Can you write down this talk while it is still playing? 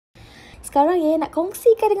sekarang Yaya nak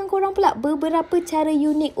kongsikan dengan korang pula beberapa cara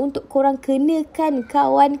unik untuk korang kenakan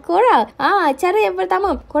kawan korang. Cara yang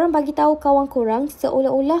pertama, korang bagi tahu kawan korang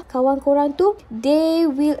seolah-olah kawan korang tu they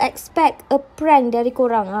will expect a prank dari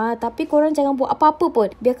korang. Tapi korang jangan buat apa-apa pun.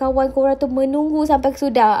 Biar kawan korang tu menunggu sampai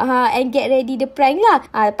kesudah. And get ready the prank lah.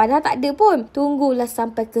 Padahal tak ada pun. Tunggulah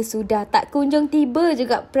sampai kesudah. Tak kunjung tiba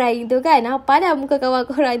juga prank tu kan. Padahal muka kawan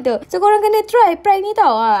korang tu. So korang kena try prank ni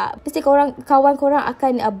tau. Mesti kawan korang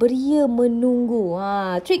akan beria menunggu.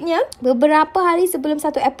 Triknya, beberapa hari sebelum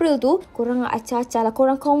 1 April tu, korang acah-acah lah.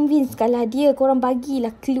 Korang convince lah dia. Korang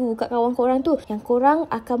bagilah clue kat kawan korang tu yang korang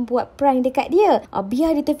akan buat prank dekat dia.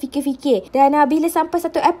 Biar dia terfikir-fikir. Dan bila sampai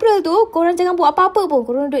 1 April tu, korang jangan buat apa-apa pun.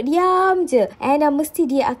 Korang duduk diam je. And mesti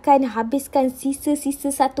dia akan habiskan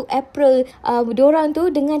sisa-sisa 1 April diorang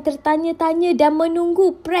tu dengan tertanya-tanya dan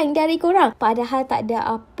menunggu prank dari korang. Padahal tak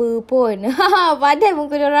ada apa pun. Padahal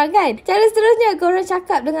muka diorang kan. Cara seterusnya, korang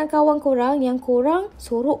cakap dengan kawan korang yang korang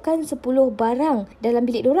sorokkan 10 barang dalam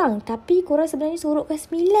bilik diorang. Tapi korang sebenarnya sorokkan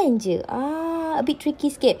 9 je. A bit tricky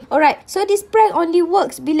sikit. Alright, so this prank only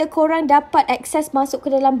works bila korang dapat akses masuk ke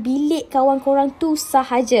dalam bilik kawan korang tu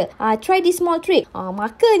sahaja. Try this small trick.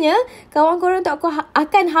 Makanya kawan korang tu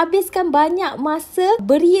akan habiskan banyak masa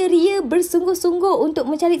beria-ria bersungguh-sungguh untuk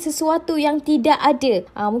mencari sesuatu yang tidak ada.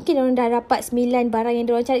 Mungkin diorang dah dapat 9 barang yang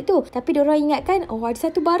diorang cari tu, tapi diorang ingatkan, ada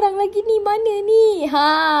satu barang lagi ni, mana ni?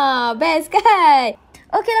 Best kan?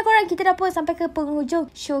 Okey lah korang, kita dah pun sampai ke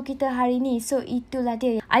penghujung show kita hari ni. So itulah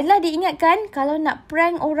dia. Adalah diingatkan, kalau nak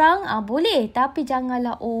prank orang boleh, tapi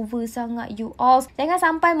janganlah over sangat you all. Jangan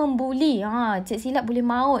sampai membuli. Cik silap boleh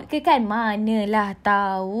maut ke kan? Manalah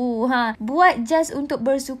tahu. Buat just untuk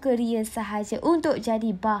bersukaria sahaja, untuk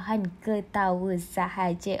jadi bahan ketawa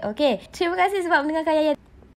sahaja. Okey, terima kasih sebab mendengarkan Yaya.